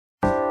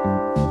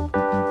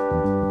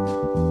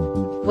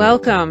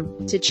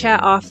Welcome to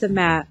Chat Off the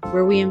Mat,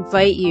 where we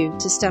invite you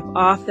to step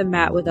off the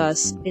mat with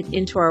us and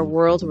into our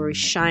world where we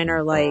shine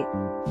our light.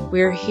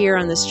 We're here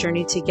on this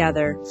journey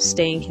together,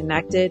 staying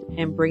connected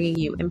and bringing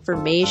you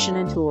information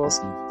and tools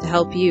to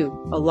help you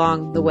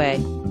along the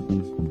way.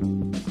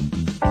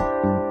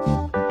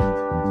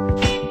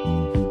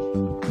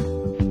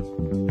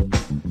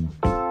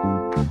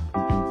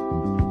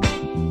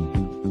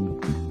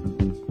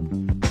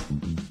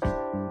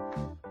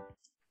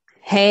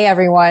 Hey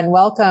everyone,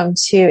 welcome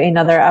to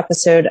another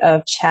episode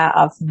of Chat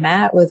Off the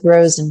Mat with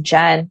Rose and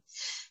Jen.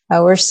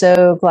 We're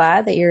so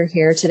glad that you're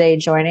here today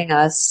joining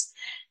us.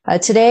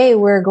 Today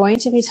we're going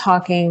to be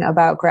talking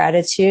about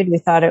gratitude. We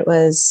thought it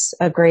was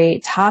a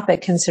great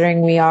topic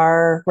considering we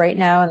are right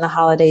now in the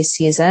holiday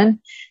season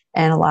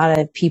and a lot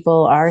of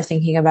people are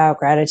thinking about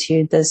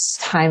gratitude this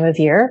time of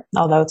year,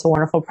 although it's a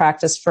wonderful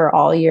practice for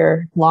all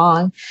year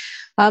long.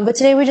 But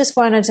today we just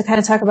wanted to kind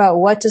of talk about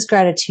what does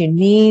gratitude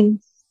mean,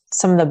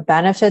 some of the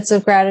benefits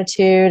of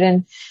gratitude,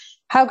 and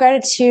how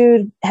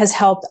gratitude has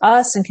helped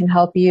us and can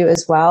help you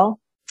as well.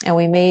 And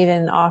we may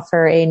even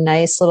offer a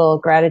nice little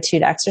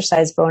gratitude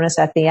exercise bonus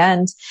at the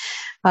end.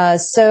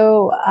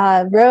 So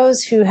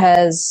Rose, who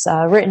has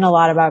written a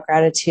lot about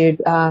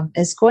gratitude,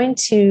 is going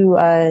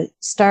to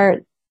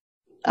start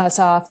us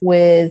off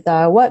with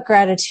what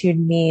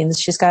gratitude means.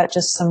 She's got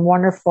just some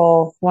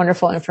wonderful,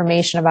 wonderful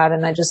information about it,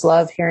 and I just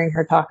love hearing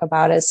her talk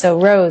about it. So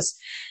Rose,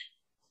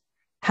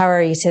 how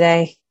are you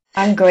today?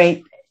 I'm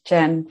great,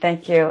 Jen.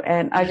 Thank you.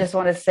 And I just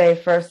want to say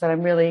first that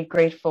I'm really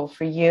grateful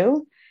for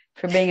you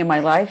for being in my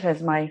life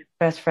as my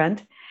best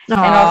friend. Aww.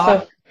 And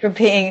also for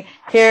being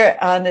here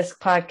on this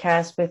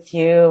podcast with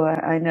you.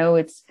 I know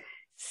it's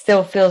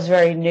still feels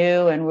very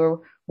new and we're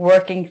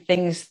working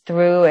things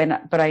through,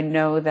 but I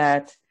know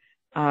that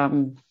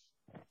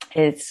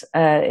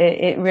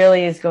it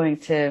really is going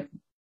to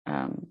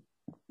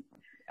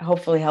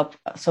hopefully help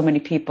so many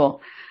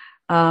people.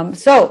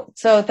 So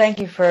thank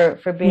you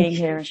for being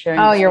here and sharing.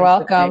 Oh, you're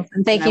welcome.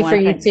 And thank you for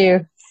you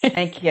too.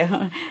 Thank you.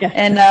 Yeah.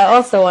 And I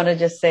also want to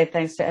just say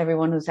thanks to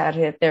everyone who's out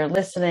here there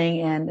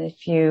listening. And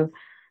if you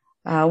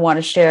want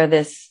to share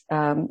this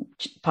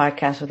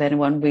podcast with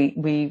anyone,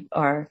 we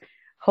are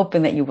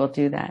hoping that you will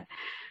do that.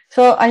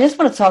 So I just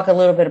want to talk a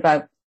little bit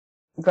about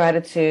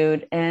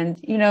gratitude. And,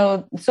 you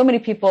know, so many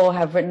people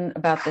have written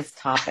about this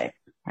topic,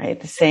 right?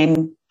 The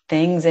same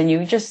things. And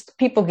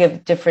people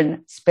give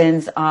different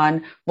spins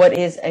on what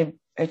is a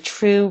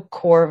true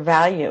core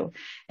value.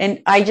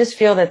 And I just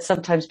feel that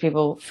sometimes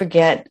people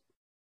forget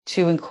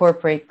to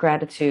incorporate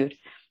gratitude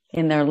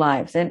in their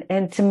lives.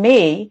 And to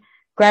me,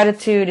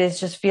 gratitude is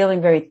just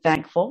feeling very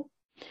thankful.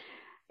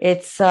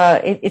 It's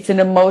an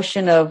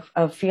emotion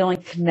of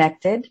feeling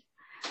connected,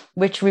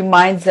 which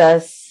reminds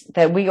us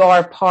that we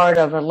are part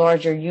of a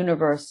larger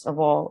universe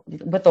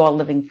with all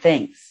living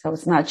things. So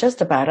it's not just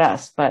about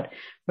us, but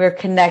we're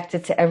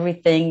connected to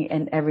everything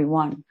and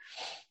everyone.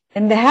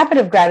 And the habit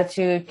of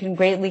gratitude can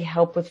greatly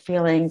help with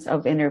feelings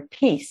of inner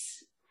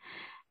peace.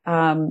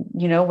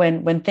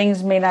 When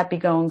things may not be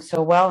going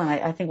so well, and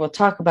I think we'll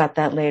talk about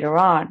that later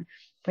on,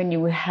 when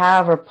you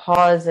have or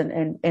pause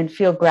and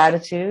feel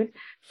gratitude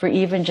for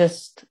even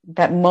just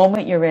that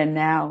moment you're in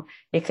now,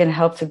 it can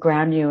help to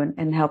ground you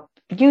and help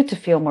you to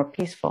feel more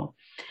peaceful.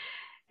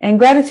 And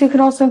gratitude can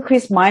also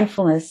increase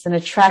mindfulness and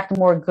attract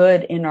more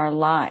good in our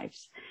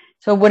lives.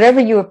 So whatever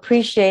you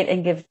appreciate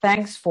and give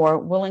thanks for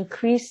will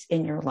increase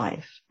in your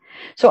life.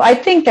 So I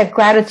think that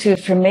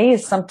gratitude for me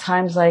is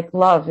sometimes like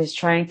love is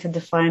trying to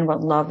define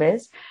what love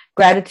is.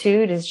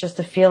 Gratitude is just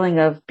a feeling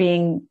of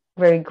being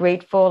very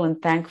grateful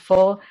and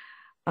thankful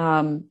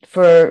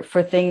for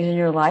things in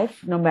your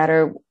life, no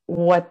matter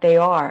what they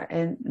are.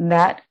 And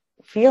that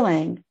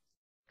feeling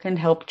can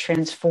help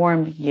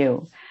transform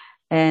you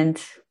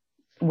and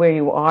where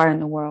you are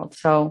in the world.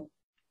 So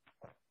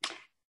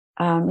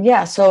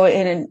so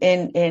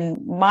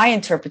in my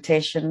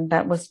interpretation,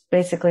 that was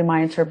basically my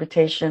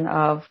interpretation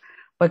of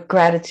what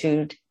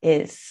gratitude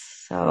is.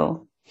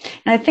 So,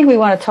 and I think we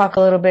want to talk a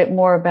little bit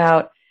more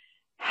about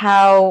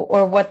how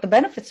or what the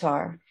benefits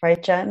are,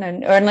 right,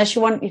 Jen? Or unless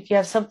if you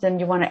have something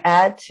you want to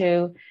add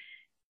to.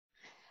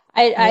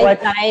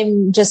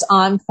 I'm just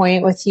on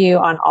point with you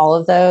on all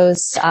of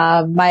those.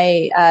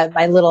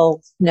 My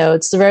little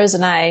notes, Rose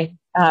and I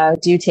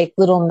do take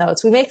little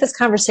notes. We make this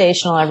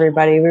conversational,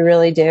 everybody. We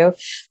really do.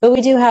 But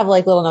we do have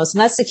like little notes,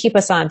 and that's to keep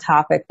us on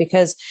topic,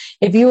 because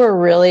if you were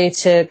really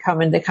to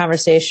come into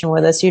conversation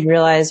with us, you'd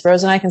realize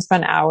Rose and I can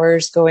spend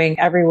hours going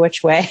every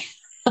which way.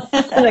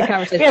 The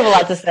conversation. We have a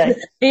lot to say.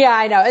 Yeah,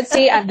 I know. And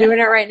see, I'm doing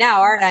it right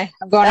now, aren't I?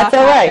 I'm going That's off.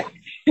 All right.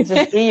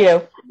 Just be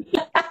you.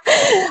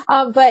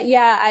 But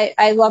yeah,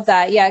 I love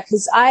that. Yeah.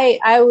 Cause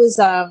I was,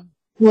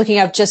 looking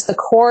up just the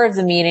core of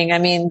the meaning. I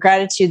mean,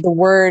 gratitude, the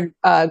word,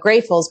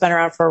 grateful has been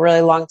around for a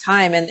really long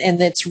time, and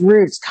its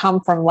roots come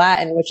from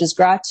Latin, which is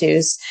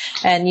gratus.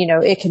 And, you know,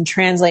 it can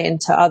translate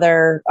into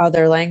other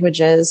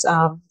languages.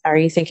 Are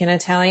you thinking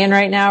Italian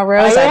right now,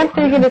 Rose? I am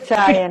thinking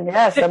Italian.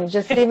 Yes. I'm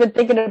just even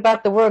thinking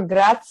about the word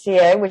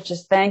grazie, which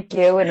is thank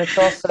you. And it's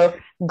also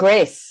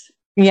grace.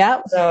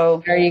 Yeah.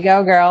 So there you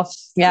go, girl.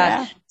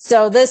 Yeah.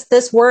 So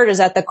this word is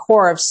at the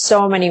core of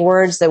so many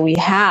words that we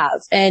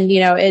have. And,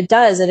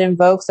 it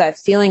invokes that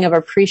feeling of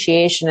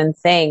appreciation and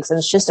thanks. And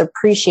it's just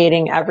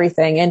appreciating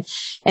everything.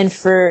 And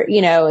for,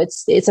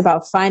 it's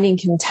about finding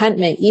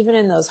contentment, even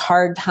in those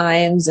hard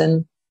times.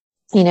 And,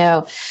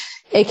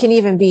 it can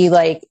even be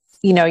like,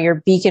 your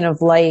beacon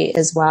of light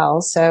as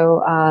well.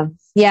 So,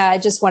 I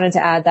just wanted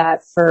to add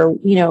that for,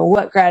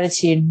 what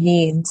gratitude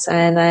means.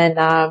 And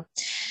then,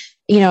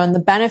 and the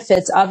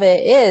benefits of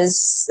it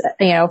is,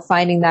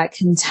 finding that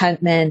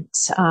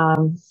contentment,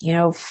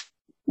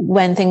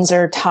 when things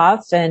are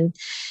tough and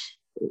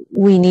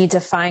we need to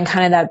find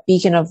kind of that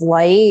beacon of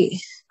light,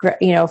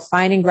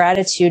 finding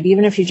gratitude,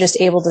 even if you're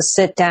just able to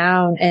sit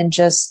down and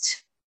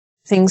just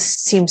things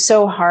seem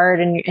so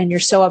hard and you're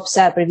so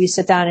upset. But if you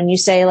sit down and you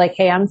say like,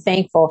 hey, I'm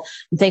thankful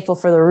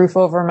for the roof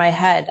over my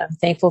head. I'm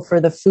thankful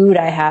for the food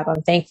I have.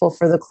 I'm thankful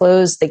for the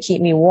clothes that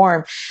keep me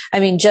warm. I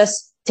mean,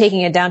 just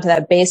taking it down to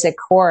that basic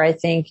core, I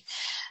think,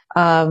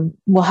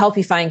 will help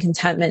you find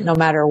contentment no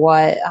matter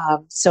what.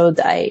 So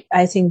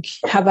I think,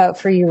 how about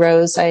for you,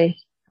 Rose? We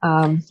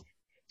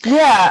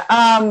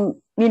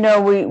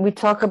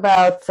talk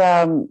about,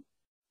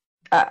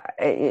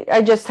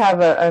 I just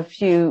have a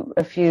few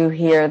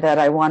here that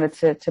I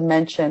wanted to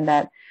mention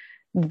that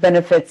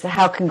benefits.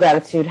 How can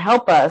gratitude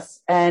help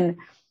us? And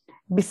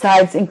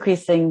besides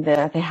increasing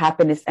the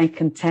happiness and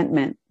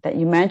contentment that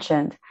you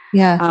mentioned,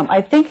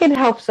 I think it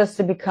helps us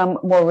to become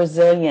more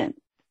resilient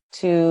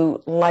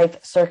to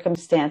life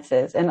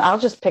circumstances. And I'll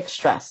just pick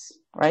stress,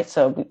 right?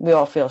 So we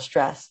all feel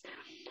stress.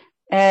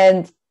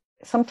 And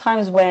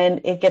sometimes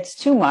when it gets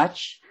too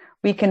much,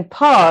 we can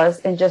pause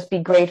and just be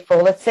grateful.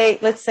 Let's say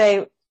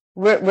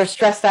we're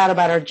stressed out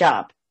about our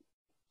job.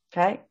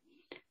 Okay.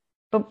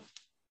 But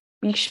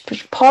you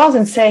should pause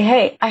and say,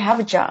 hey, I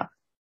have a job.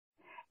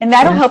 And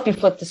that'll help you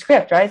flip the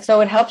script, right? So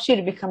it helps you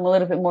to become a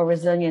little bit more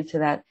resilient to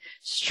that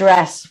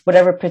stress,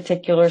 whatever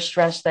particular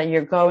stress that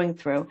you're going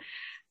through.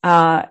 So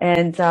I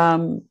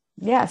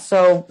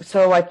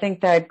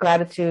think that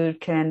gratitude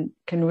can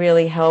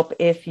really help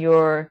if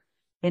you're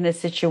in a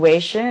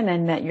situation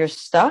and that you're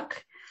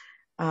stuck,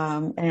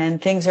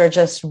 and things are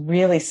just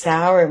really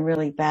sour and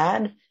really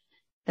bad,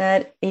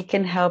 that it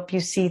can help you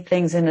see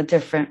things in a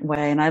different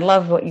way. And I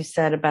love what you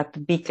said about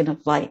the beacon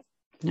of light.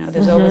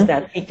 There's always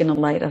that beacon of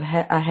light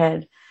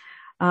ahead.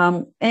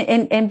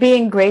 And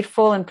being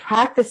grateful and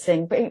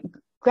practicing.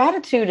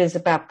 Gratitude is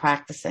about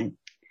practicing.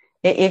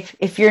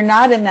 If you're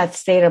not in that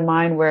state of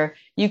mind where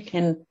you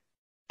can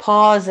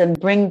pause and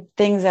bring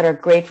things that are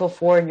grateful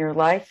for in your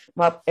life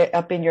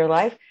up in your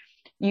life,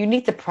 you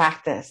need to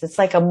practice. It's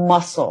like a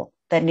muscle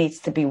that needs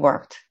to be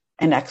worked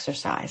and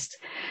exercised.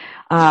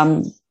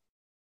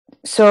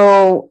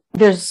 So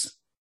there's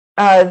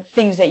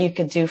things that you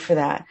could do for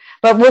that.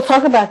 But we'll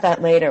talk about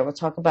that later. We'll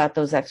talk about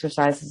those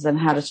exercises and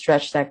how to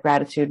stretch that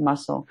gratitude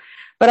muscle.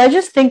 But I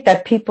just think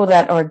that people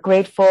that are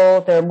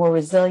grateful, they're more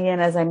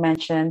resilient, as I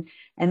mentioned,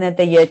 and that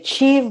they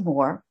achieve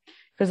more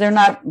because they're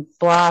not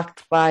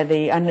blocked by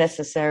the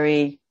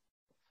unnecessary,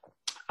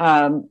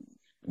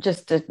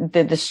 just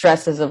the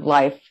stresses of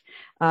life.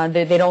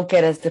 They don't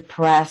get as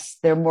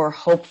depressed. They're more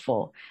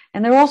hopeful.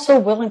 And they're also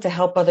willing to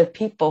help other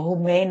people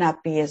who may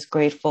not be as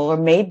grateful or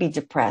may be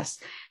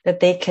depressed,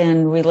 that they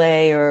can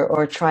relay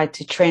or try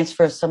to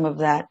transfer some of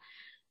that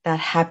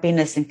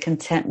happiness and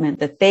contentment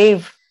that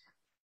they've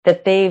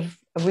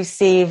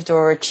received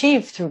or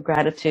achieved through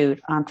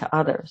gratitude onto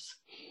others.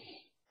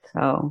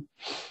 So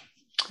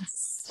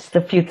just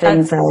a few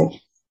things.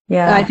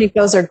 I think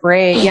those are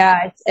great.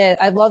 Yeah.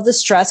 I love the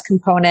stress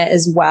component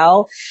as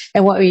well.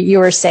 And what you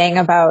were saying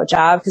about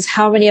job, because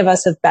how many of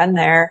us have been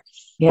there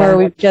where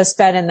we've just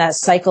been in that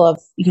cycle of,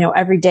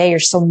 every day you're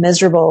so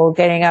miserable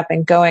getting up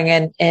and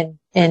going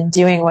and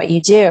doing what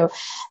you do.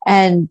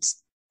 And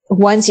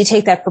once you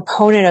take that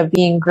proponent of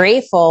being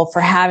grateful for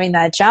having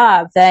that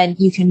job, then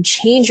you can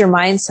change your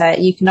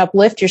mindset. You can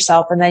uplift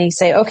yourself. And then you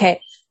say,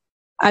 okay,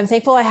 I'm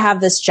thankful I have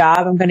this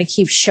job. I'm going to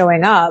keep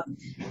showing up.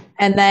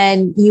 And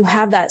then you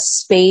have that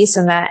space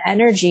and that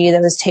energy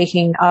that was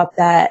taking up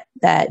that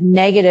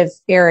negative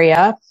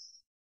area,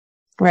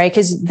 right?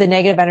 Because the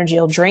negative energy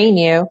will drain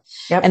you.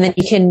 Yep. And then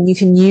you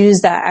can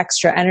use that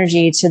extra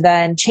energy to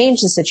then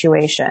change the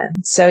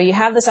situation. So you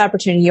have this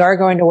opportunity, you are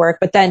going to work,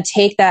 but then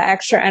take that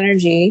extra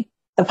energy,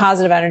 the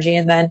positive energy,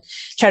 and then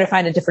try to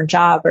find a different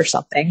job or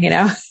something,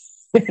 Yeah.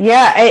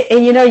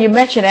 And you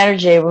mentioned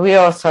energy. We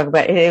always talk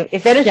about it.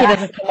 If energy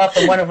doesn't come up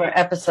in one of our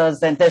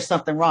episodes, then there's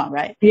something wrong,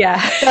 right? Yeah.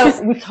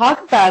 So we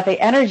talk about the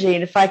energy.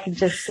 And if I could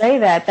just say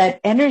that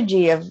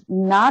energy of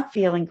not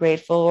feeling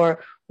grateful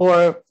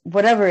or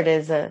whatever it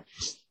is, the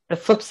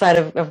flip side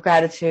of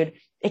gratitude,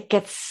 it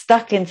gets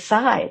stuck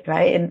inside,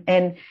 right?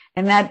 And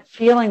that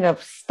feeling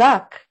of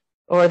stuck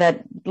or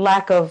that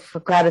lack of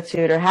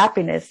gratitude or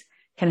happiness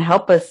can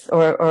help us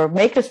or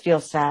make us feel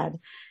sad.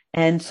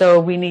 And so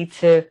we need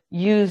to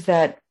use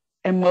that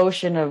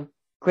emotion of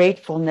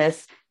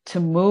gratefulness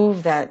to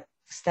move that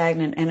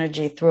stagnant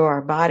energy through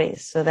our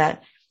bodies so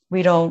that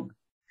we don't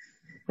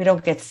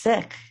get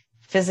sick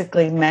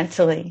physically,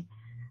 mentally,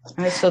 All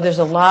right. So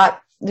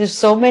there's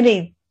so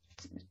many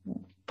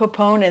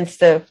proponents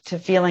to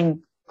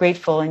feeling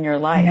grateful in your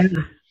life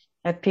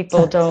that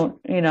people don't,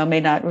 may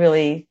not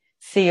really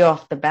see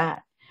off the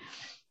bat.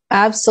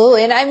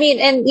 Absolutely. And I mean,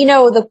 and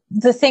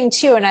the thing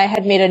too, and I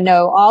had made a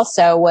note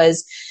also,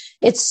 was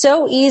it's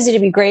so easy to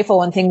be grateful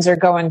when things are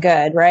going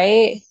good,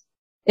 right?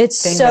 It's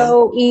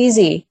so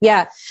easy.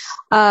 Yeah.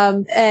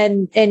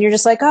 And you're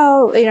just like,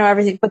 oh,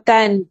 everything. But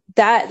then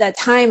that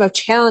time of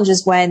challenge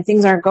is when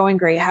things aren't going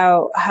great.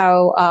 How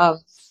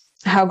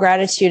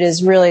gratitude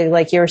is really,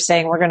 like you were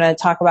saying, we're going to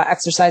talk about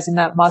exercising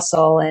that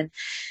muscle and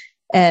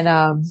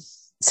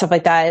stuff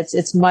like that.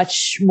 It's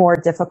much more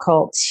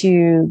difficult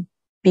to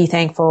be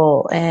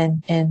thankful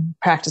and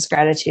practice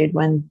gratitude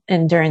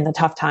during the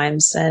tough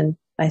times. And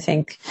I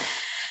think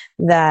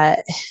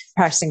that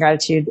practicing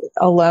gratitude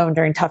alone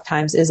during tough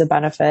times is a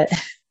benefit.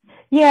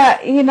 Yeah.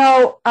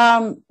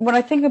 When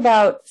I think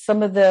about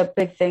some of the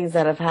big things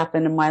that have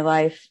happened in my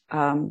life,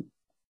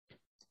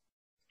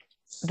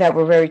 that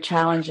were very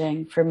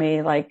challenging for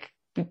me, like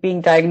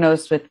being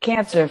diagnosed with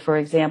cancer, for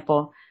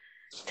example,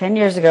 10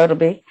 years ago it'll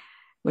be,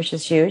 which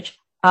is huge.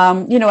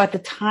 At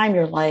the time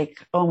you're like,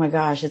 oh my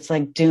gosh, it's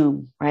like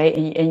doom, right?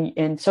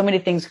 And so many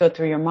things go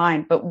through your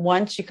mind. But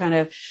once you kind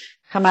of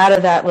come out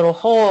of that little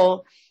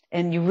hole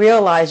and you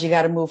realize you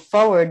got to move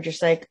forward, you're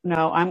just like,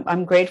 no,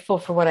 I'm grateful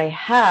for what I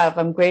have.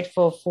 I'm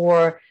grateful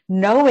for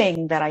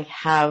knowing that I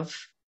have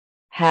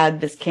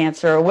had this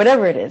cancer or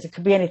whatever it is. It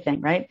could be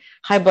anything, right?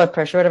 High blood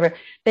pressure, whatever.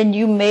 Then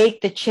you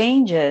make the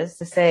changes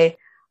to say,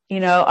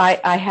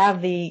 I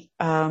have the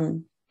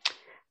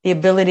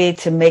ability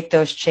to make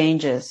those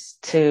changes,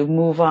 to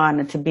move on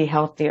and to be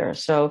healthier.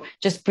 So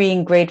just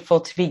being grateful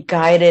to be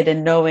guided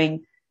and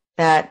knowing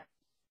that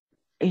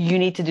you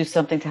need to do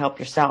something to help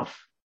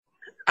yourself.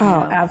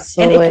 Oh,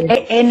 absolutely.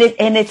 And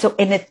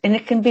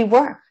it can be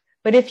work.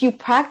 But if you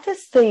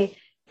practice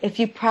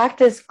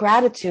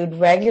gratitude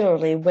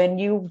regularly, when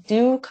you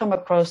do come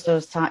across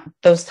those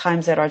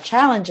times that are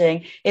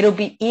challenging, it'll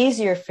be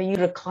easier for you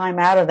to climb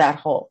out of that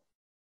hole.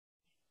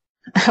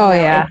 Oh,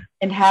 yeah.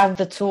 And have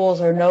the tools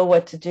or know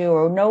what to do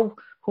or know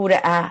who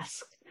to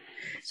ask.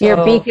 So, you're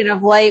a beacon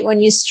of light when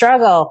you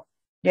struggle.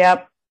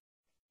 Yep.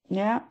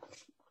 Yeah.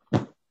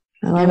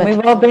 And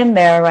we've all been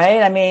there,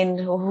 right? I mean,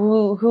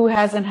 who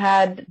hasn't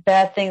had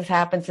bad things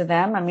happen to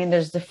them? I mean,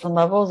 there's different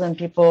levels and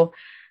people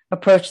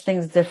approach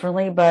things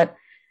differently, but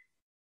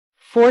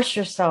force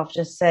yourself,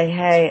 just say,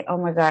 hey, oh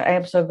my God, I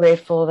am so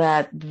grateful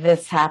that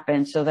this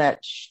happened so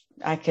that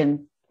I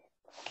can,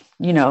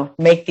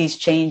 make these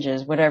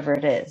changes, whatever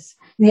it is.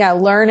 Yeah.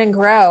 Learn and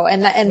grow.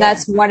 And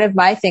that's one of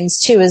my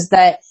things too, is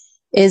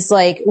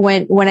like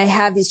when I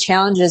have these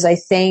challenges, I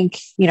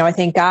thank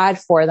God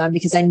for them,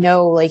 because I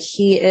know like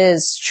He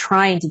is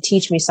trying to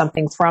teach me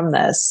something from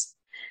this.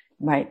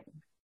 Right.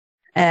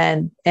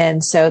 And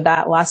so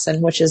that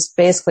lesson, which is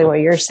basically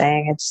what you're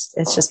saying,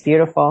 it's just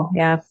beautiful.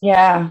 Yeah.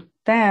 Yeah.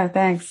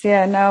 Thanks.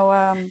 Yeah.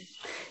 No.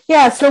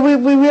 Yeah. So we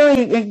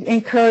really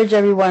encourage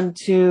everyone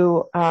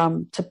to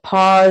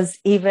pause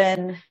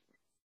even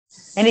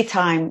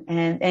anytime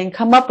and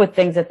come up with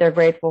things that they're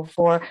grateful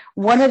for.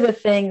 One of the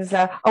things,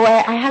 I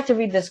have to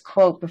read this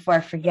quote before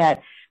I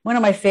forget. One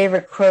of my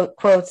favorite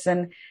quotes,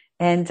 and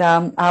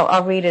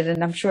I'll read it,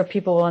 and I'm sure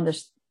people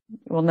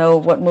will know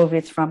what movie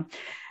it's from.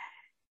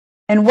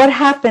 And what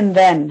happened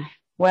then?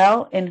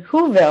 Well, in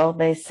Whoville,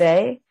 they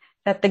say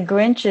that the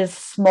Grinch's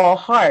small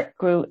heart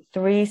grew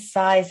 3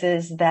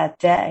 sizes that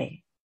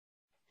day.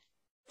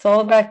 It's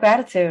all about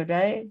gratitude,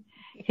 right?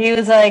 He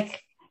was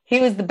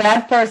the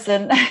bad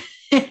person.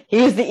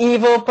 He was the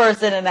evil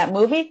person in that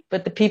movie,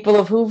 but the people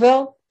of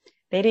Whoville,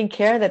 they didn't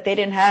care that they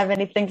didn't have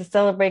anything to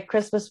celebrate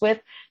Christmas with,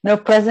 no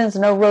presents,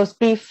 no roast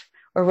beef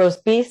or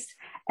roast beasts.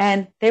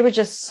 And they were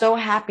just so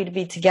happy to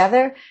be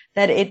together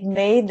that it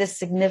made this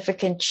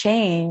significant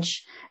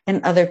change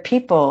in other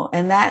people.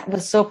 And that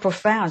was so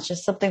profound. It's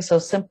just something so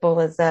simple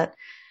as that,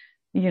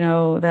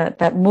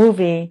 that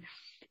movie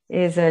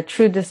is a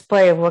true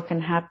display of what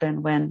can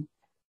happen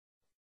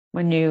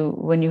when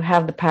you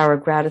have the power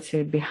of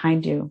gratitude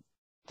behind you.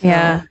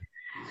 Yeah.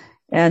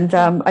 And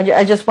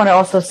I just want to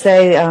also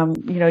say,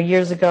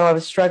 years ago, I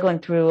was struggling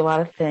through a lot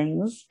of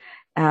things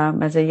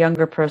as a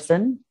younger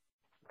person.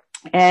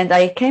 And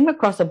I came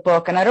across a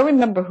book, and I don't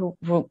remember who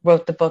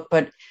wrote the book,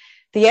 but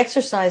the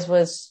exercise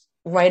was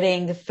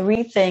writing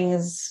 3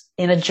 things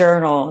in a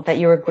journal that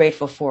you were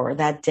grateful for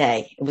that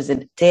day. It was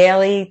a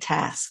daily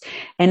task.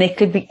 And it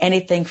could be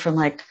anything from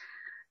like,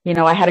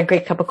 I had a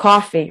great cup of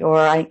coffee, or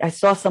I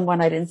saw someone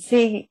I didn't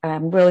see.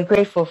 I'm really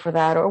grateful for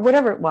that, or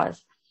whatever it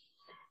was.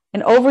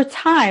 And over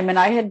time, and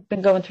I had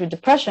been going through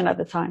depression at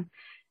the time,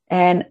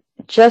 and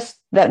just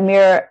that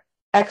mere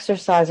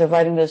exercise of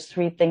writing those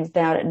 3 things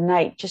down at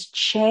night just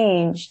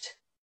changed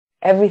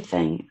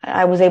everything.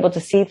 I was able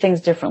to see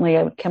things differently.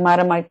 I came out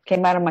of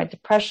my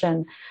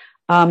depression.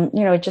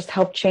 It just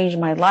helped change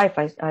my life.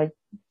 I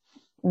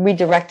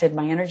redirected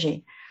my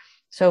energy.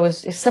 So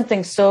it's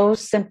something so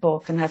simple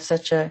can have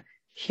such a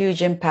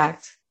huge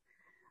impact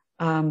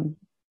on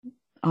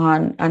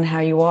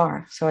how you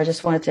are. So I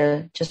just wanted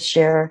to just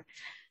share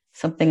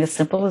Something as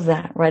simple as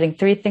that. Writing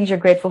 3 things you're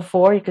grateful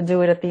for. You can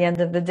do it at the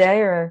end of the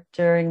day or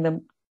during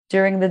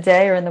the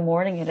day or in the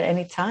morning at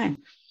any time.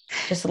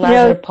 Just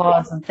allows you to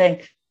pause and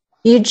think.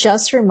 You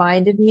just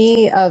reminded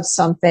me of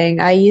something.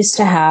 I used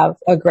to have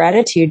a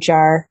gratitude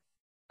jar.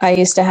 I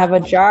used to have a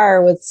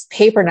jar with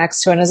paper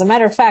next to it. And as a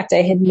matter of fact,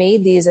 I had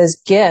made these as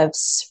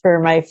gifts for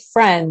my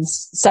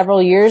friends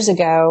several years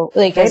ago.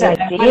 Like, I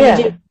wanted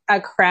to do a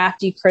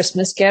crafty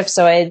Christmas gift.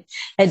 So I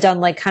had done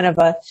like kind of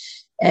a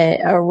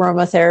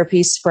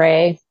aromatherapy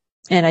spray,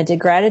 and I did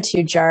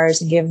gratitude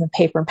jars and gave them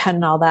paper and pen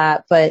and all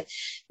that. But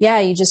yeah,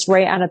 you just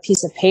write on a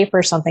piece of paper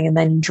or something and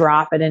then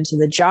drop it into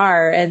the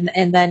jar.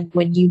 And then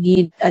when you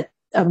need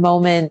a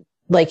moment,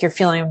 like you're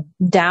feeling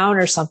down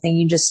or something,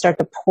 you just start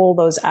to pull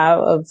those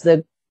out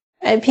of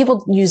and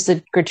people use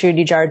the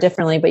gratuity jar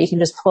differently, but you can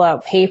just pull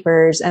out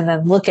papers and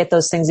then look at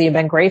those things that you've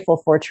been grateful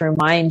for to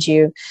remind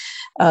you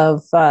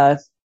of what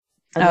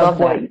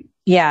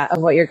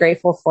you're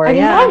grateful for. I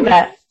love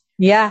that.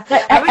 Yeah.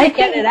 I'm going to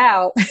get it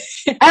out.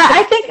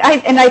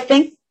 I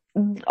think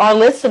our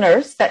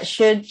listeners that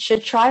should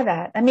try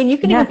that. I mean, you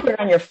can even put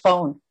it on your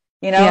phone,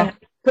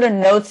 put a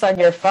notes on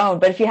your phone,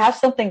 but if you have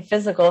something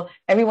physical,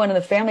 everyone in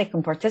the family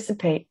can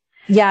participate.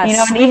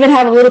 Yes. And even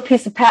have a little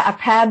piece of a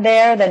pad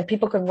there, then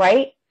people can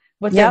write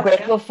what they're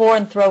grateful for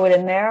and throw it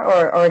in there,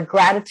 or a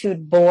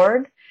gratitude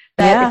board.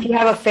 That if you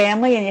have a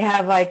family and you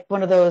have like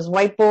one of those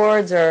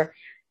whiteboards or,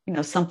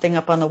 something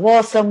up on the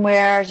wall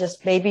somewhere,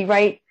 just maybe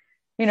write,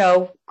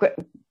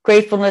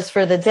 gratefulness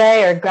for the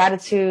day or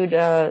gratitude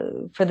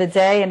for the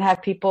day, and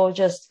have people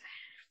just,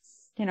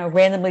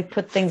 randomly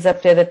put things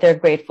up there that they're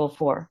grateful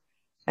for.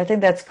 I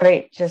think that's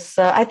great. Just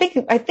I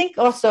think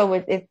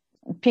also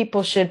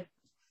people should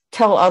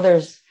tell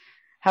others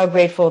how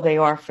grateful they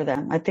are for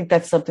them. I think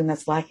that's something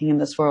that's lacking in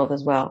this world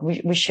as well.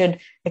 We should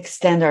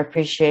extend our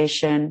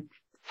appreciation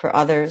for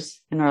others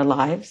in our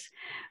lives.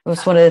 It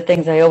was one of the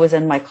things I always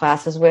end my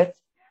classes with,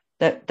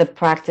 that the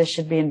practice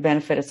should be in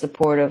benefit and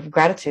support of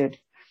gratitude.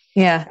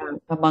 Yeah.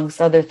 Amongst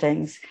other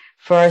things,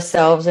 for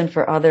ourselves and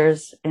for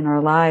others in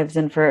our lives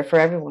and for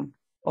everyone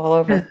all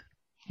over.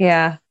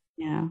 Yeah.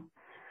 Yeah.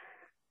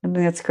 I think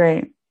that's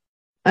great.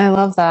 I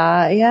love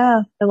that.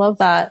 Yeah, I love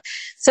that.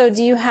 So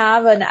do you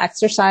have an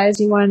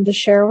exercise you wanted to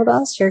share with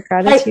us, your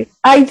gratitude?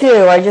 I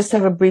do. I just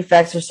have a brief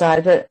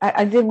exercise, but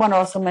I did want to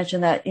also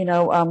mention that,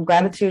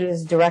 gratitude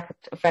is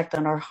direct effect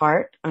on our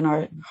heart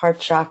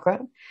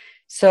chakra.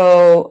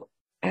 So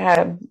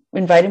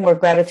inviting more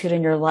gratitude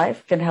in your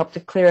life can help to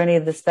clear any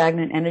of the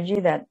stagnant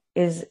energy that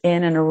is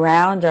in and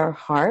around our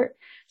heart.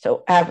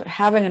 So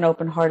having an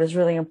open heart is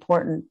really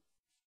important.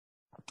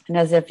 And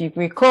as if you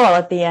recall,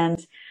 at the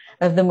end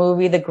of the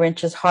movie, the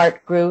Grinch's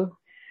heart grew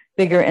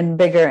bigger and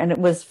bigger, and it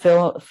was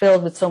filled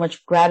with so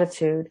much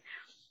gratitude.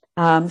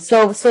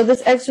 So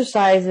this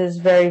exercise is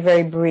very,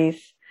 very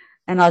brief,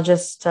 and I'll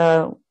just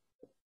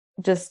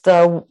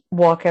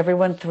walk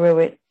everyone through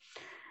it.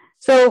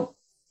 So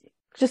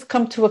just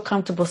come to a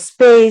comfortable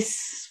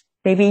space,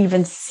 maybe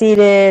even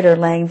seated or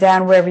laying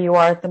down, wherever you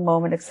are at the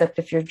moment, except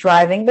if you're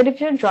driving. But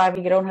if you're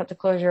driving, you don't have to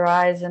close your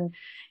eyes, and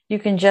you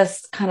can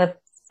just kind of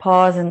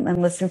pause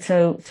and listen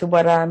to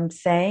what I'm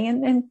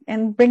saying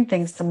and bring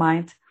things to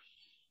mind.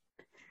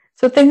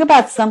 So think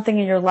about something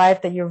in your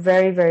life that you're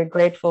very, very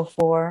grateful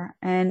for,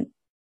 and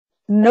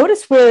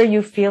notice where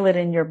you feel it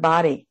in your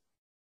body.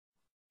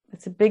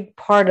 It's a big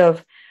part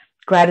of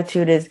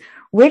gratitude is,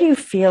 where do you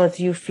feel it?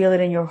 Do you feel it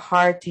in your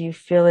heart? Do you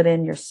feel it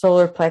in your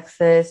solar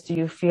plexus? Do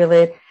you feel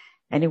it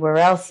anywhere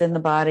else in the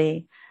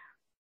body?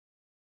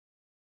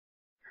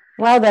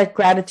 Allow that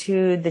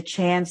gratitude the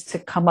chance to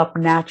come up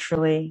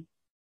naturally.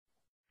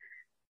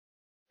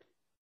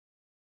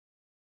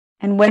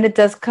 And when it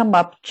does come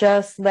up,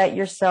 just let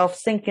yourself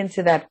sink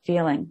into that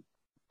feeling.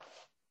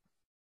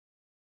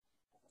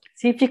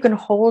 See if you can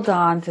hold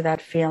on to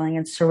that feeling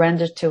and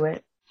surrender to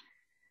it.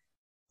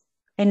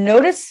 And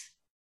notice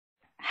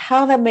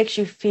how that makes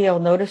you feel.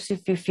 Notice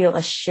if you feel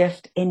a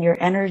shift in your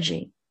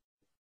energy.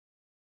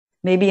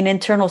 Maybe an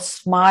internal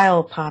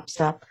smile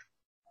pops up.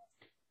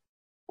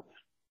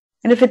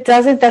 And if it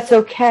doesn't, that's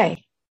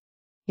okay.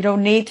 You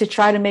don't need to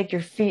try to make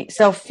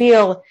yourself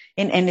feel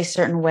in any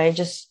certain way.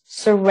 Just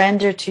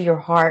surrender to your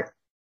heart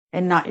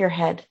and not your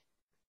head.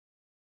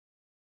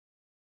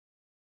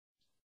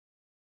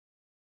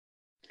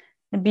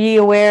 And be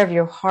aware of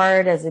your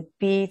heart as it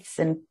beats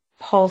and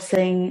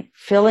pulsing,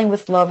 filling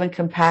with love and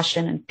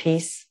compassion and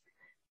peace.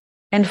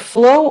 And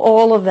flow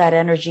all of that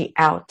energy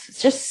out.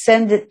 Just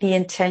send it, the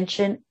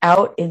intention,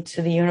 out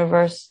into the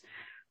universe,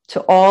 to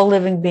all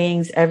living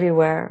beings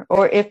everywhere.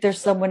 Or if there's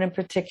someone in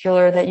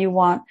particular that you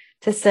want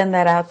to send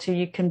that out to,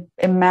 you can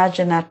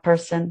imagine that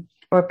person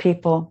or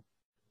people.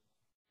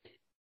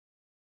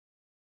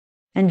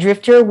 And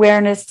drift your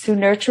awareness to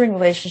nurturing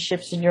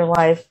relationships in your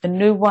life, the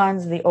new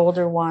ones, the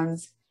older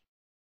ones.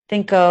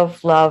 Think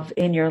of love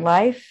in your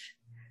life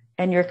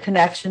and your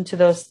connection to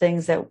those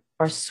things that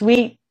are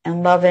sweet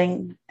and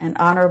loving and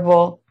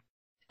honorable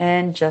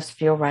and just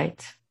feel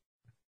right.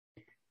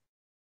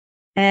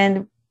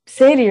 And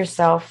say to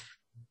yourself,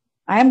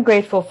 I am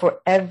grateful for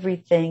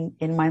everything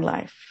in my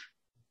life.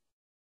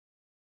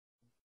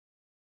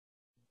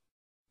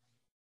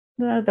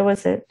 That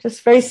was it.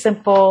 Just very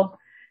simple,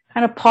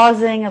 kind of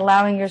pausing,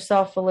 allowing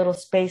yourself a little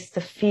space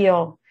to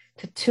feel,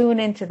 to tune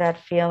into that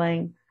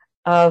feeling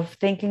of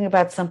thinking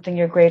about something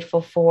you're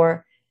grateful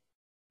for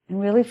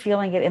and really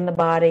feeling it in the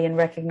body and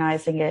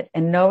recognizing it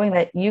and knowing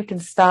that you can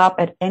stop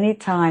at any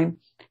time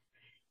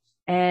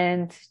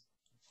and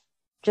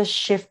just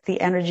shift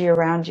the energy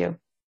around you.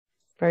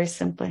 Very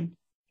simply.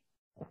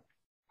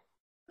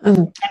 I don't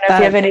know if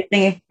you have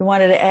anything you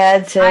wanted to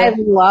add to. I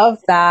love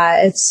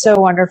that. It's so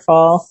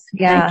wonderful.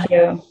 Yeah. Thank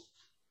you.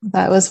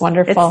 That was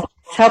wonderful.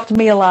 It's helped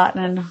me a lot,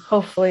 and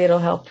hopefully it'll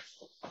help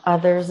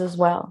others as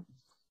well.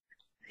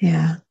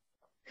 Yeah.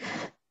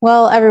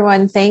 Well,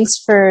 everyone, thanks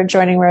for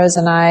joining Rose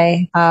and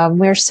I.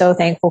 We're so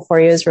thankful for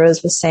you, as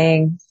Rose was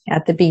saying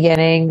at the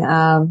beginning.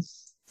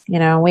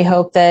 We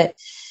hope that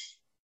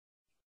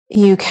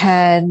you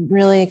can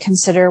really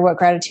consider what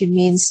gratitude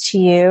means to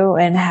you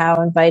and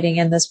how inviting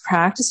in this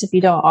practice, if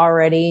you don't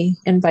already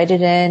invite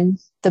it in,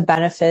 the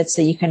benefits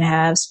that you can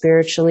have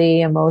spiritually,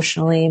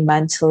 emotionally,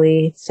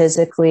 mentally,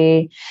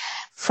 physically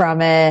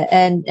from it,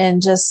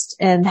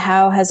 and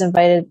how has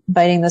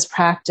inviting this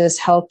practice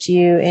helped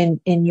you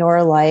in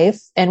your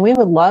life. And we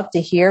would love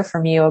to hear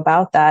from you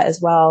about that as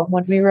well.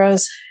 Wouldn't we,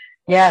 Rose?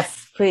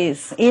 Yes,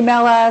 please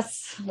email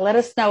us. Let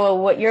us know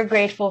what you're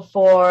grateful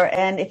for.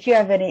 And if you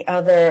have any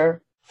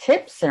other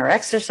tips or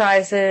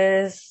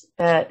exercises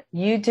that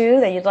you do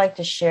that you'd like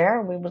to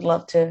share, we would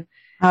love to.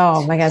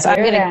 Oh my gosh, I'm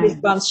getting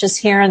goosebumps just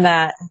hearing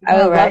that. I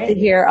would love to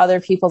hear other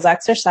people's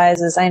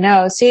exercises. I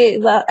know. See,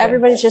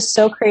 everybody's just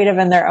so creative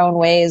in their own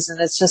ways. And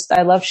it's just,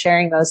 I love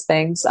sharing those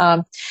things.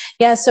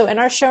 So in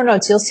our show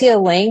notes, you'll see a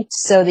link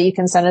so that you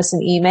can send us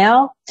an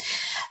email.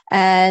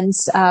 And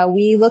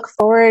we look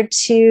forward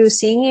to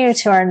seeing you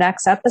to our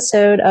next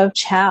episode of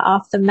Chat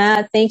Off the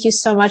Mat. Thank you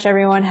so much,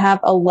 everyone.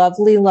 Have a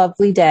lovely,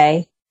 lovely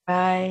day.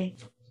 Bye.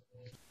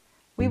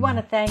 We want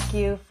to thank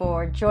you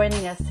for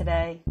joining us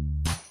today.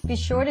 Be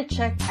sure to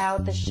check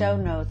out the show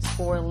notes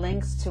for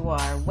links to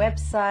our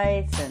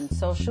websites and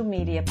social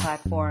media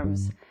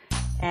platforms,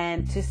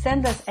 and to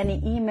send us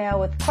any email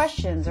with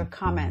questions or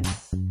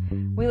comments.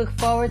 We look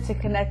forward to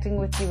connecting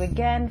with you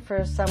again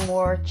for some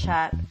more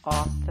Chat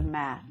Off the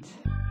Mat.